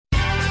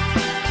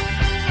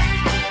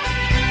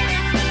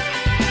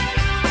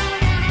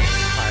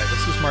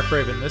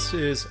Craven. This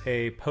is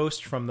a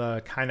post from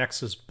the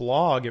KaiNexus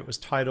blog. It was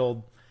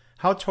titled,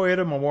 How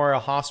Toyota Memorial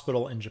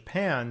Hospital in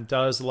Japan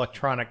Does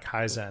Electronic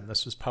Kaizen.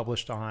 This was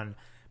published on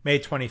May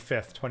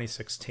 25th,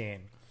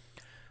 2016.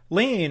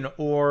 Lean,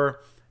 or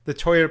the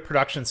Toyota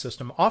production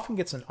system, often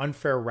gets an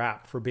unfair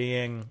rap for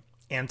being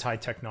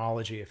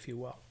anti-technology, if you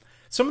will.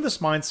 Some of this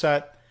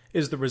mindset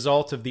is the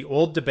result of the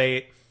old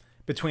debate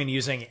between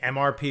using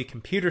MRP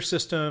computer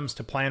systems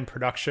to plan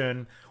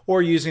production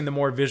or using the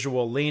more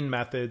visual lean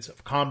methods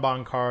of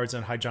Kanban cards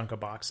and Heijunka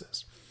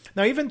boxes.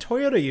 Now, even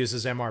Toyota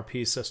uses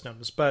MRP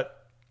systems,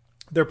 but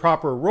their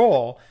proper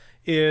role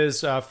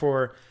is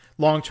for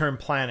long-term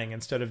planning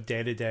instead of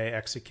day-to-day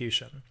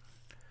execution.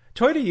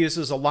 Toyota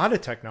uses a lot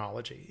of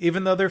technology,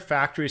 even though their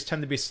factories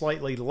tend to be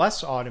slightly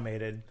less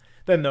automated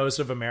than those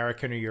of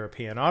American or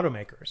European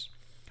automakers.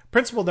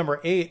 Principle number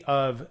 8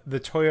 of the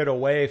Toyota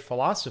Way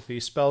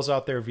philosophy spells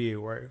out their view,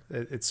 where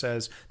it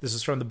says, this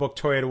is from the book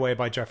Toyota Way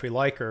by Jeffrey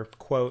Liker,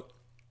 quote,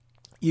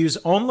 use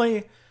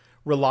only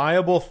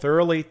reliable,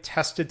 thoroughly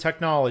tested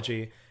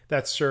technology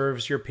that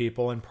serves your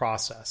people and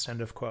process,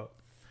 end of quote.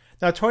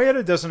 Now,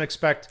 Toyota doesn't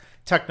expect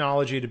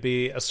technology to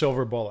be a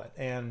silver bullet,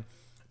 and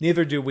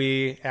neither do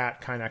we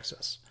at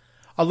KaiNexus.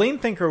 A lean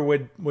thinker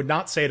would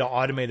not say to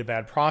automate a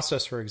bad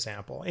process, for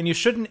example, and you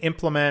shouldn't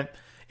implement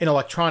an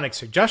electronic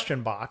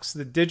suggestion box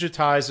that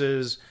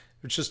digitizes,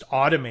 which just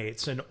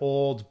automates an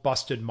old,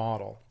 busted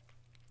model.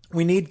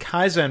 We need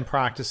Kaizen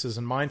practices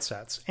and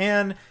mindsets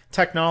and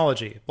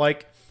technology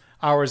like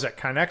ours at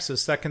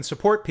KaiNexus that can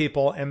support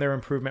people and their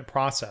improvement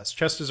process,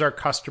 just as our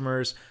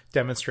customers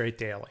demonstrate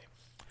daily.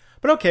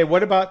 But okay,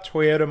 what about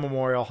Toyota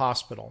Memorial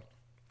Hospital?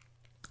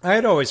 I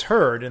had always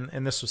heard,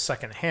 and this was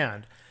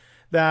secondhand,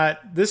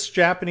 that this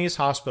Japanese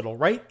hospital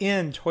right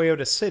in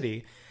Toyota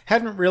City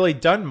hadn't really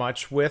done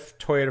much with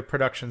Toyota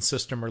production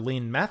system or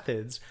lean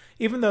methods,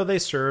 even though they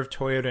serve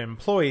Toyota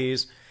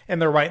employees and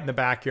they're right in the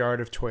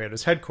backyard of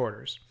Toyota's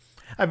headquarters.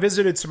 I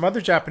visited some other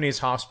Japanese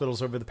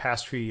hospitals over the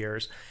past few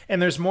years, and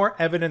there's more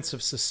evidence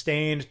of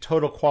sustained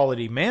total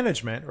quality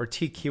management or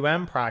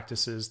TQM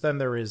practices than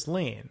there is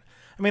lean.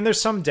 I mean,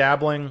 there's some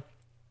dabbling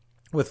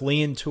with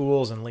lean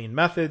tools and lean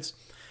methods,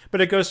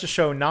 but it goes to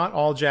show not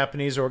all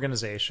Japanese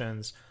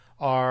organizations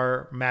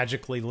are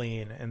magically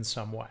lean in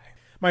some way.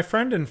 My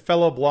friend and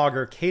fellow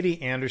blogger Katie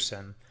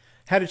Anderson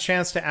had a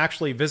chance to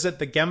actually visit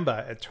the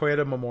Gemba at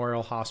Toyota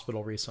Memorial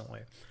Hospital recently.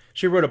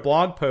 She wrote a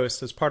blog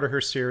post as part of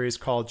her series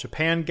called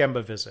Japan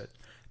Gemba Visit,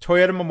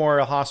 Toyota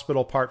Memorial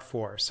Hospital Part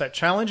 4, set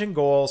challenging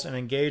goals and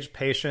engage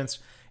patients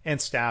and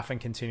staff in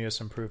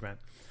continuous improvement.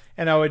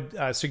 And I would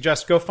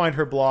suggest go find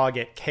her blog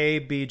at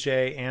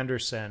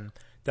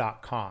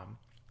kbjanderson.com.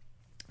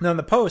 Now in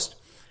the post,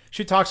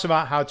 she talks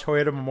about how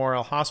Toyota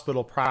Memorial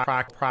Hospital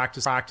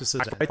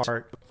practices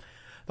part.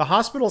 The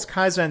hospital's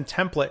Kaizen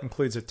template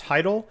includes a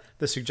title,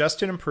 the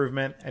suggested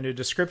improvement, and a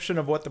description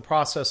of what the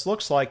process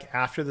looks like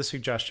after the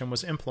suggestion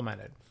was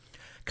implemented.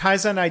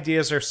 Kaizen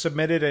ideas are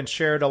submitted and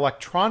shared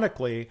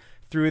electronically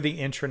through the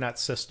intranet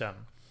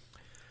system.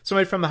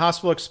 Somebody from the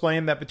hospital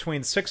explained that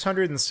between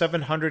 600 and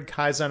 700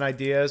 Kaizen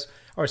ideas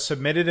are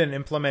submitted and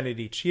implemented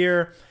each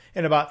year,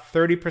 and about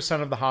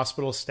 30% of the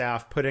hospital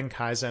staff put in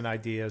Kaizen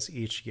ideas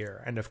each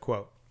year, end of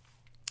quote.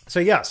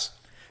 So yes,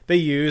 they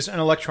use an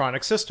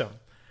electronic system.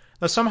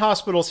 Now, some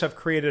hospitals have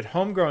created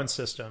homegrown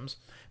systems,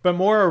 but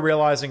more are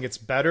realizing it's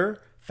better,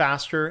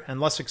 faster,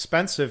 and less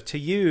expensive to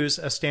use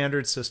a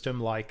standard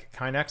system like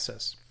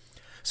KaiNexus.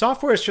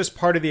 Software is just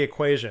part of the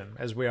equation,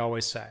 as we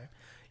always say.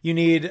 You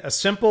need a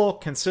simple,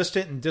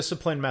 consistent, and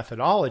disciplined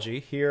methodology.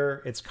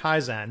 Here, it's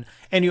Kaizen,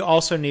 and you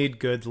also need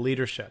good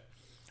leadership.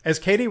 As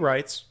Katie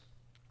writes,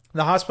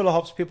 the hospital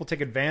helps people take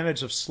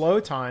advantage of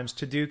slow times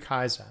to do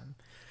Kaizen.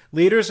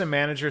 Leaders and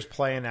managers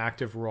play an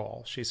active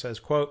role. She says,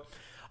 quote,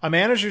 a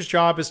manager's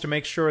job is to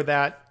make sure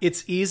that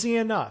it's easy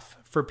enough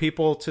for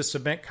people to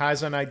submit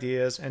Kaizen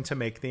ideas and to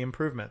make the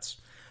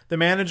improvements. The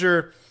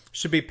manager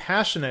should be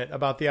passionate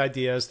about the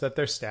ideas that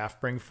their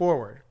staff bring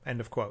forward, end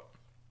of quote.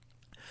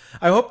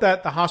 I hope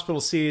that the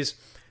hospital sees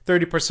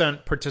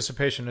 30%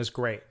 participation as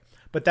great,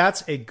 but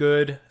that's a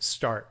good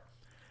start.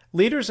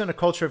 Leaders in a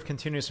culture of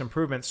continuous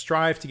improvement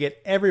strive to get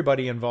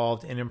everybody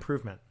involved in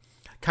improvement.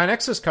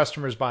 KaiNexus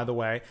customers, by the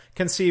way,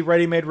 can see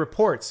ready-made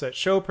reports that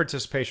show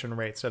participation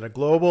rates at a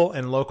global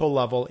and local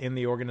level in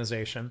the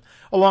organization,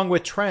 along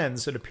with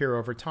trends that appear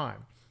over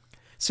time.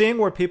 Seeing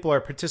where people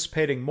are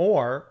participating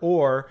more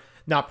or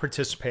not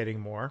participating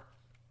more,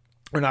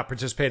 or not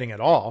participating at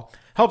all,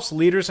 helps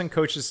leaders and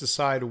coaches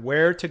decide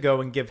where to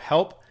go and give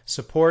help,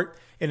 support,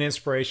 and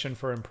inspiration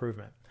for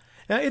improvement.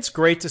 Now, it's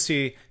great to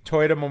see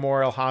Toyota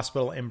Memorial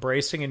Hospital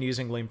embracing and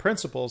using lean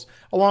principles,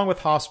 along with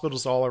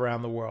hospitals all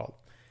around the world.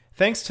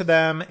 Thanks to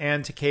them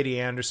and to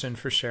Katie Anderson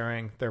for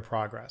sharing their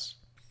progress.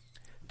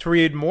 To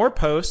read more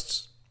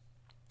posts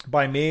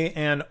by me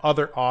and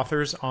other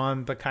authors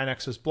on the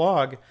KaiNexus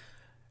blog,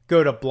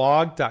 go to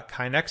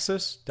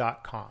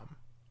blog.kainexus.com.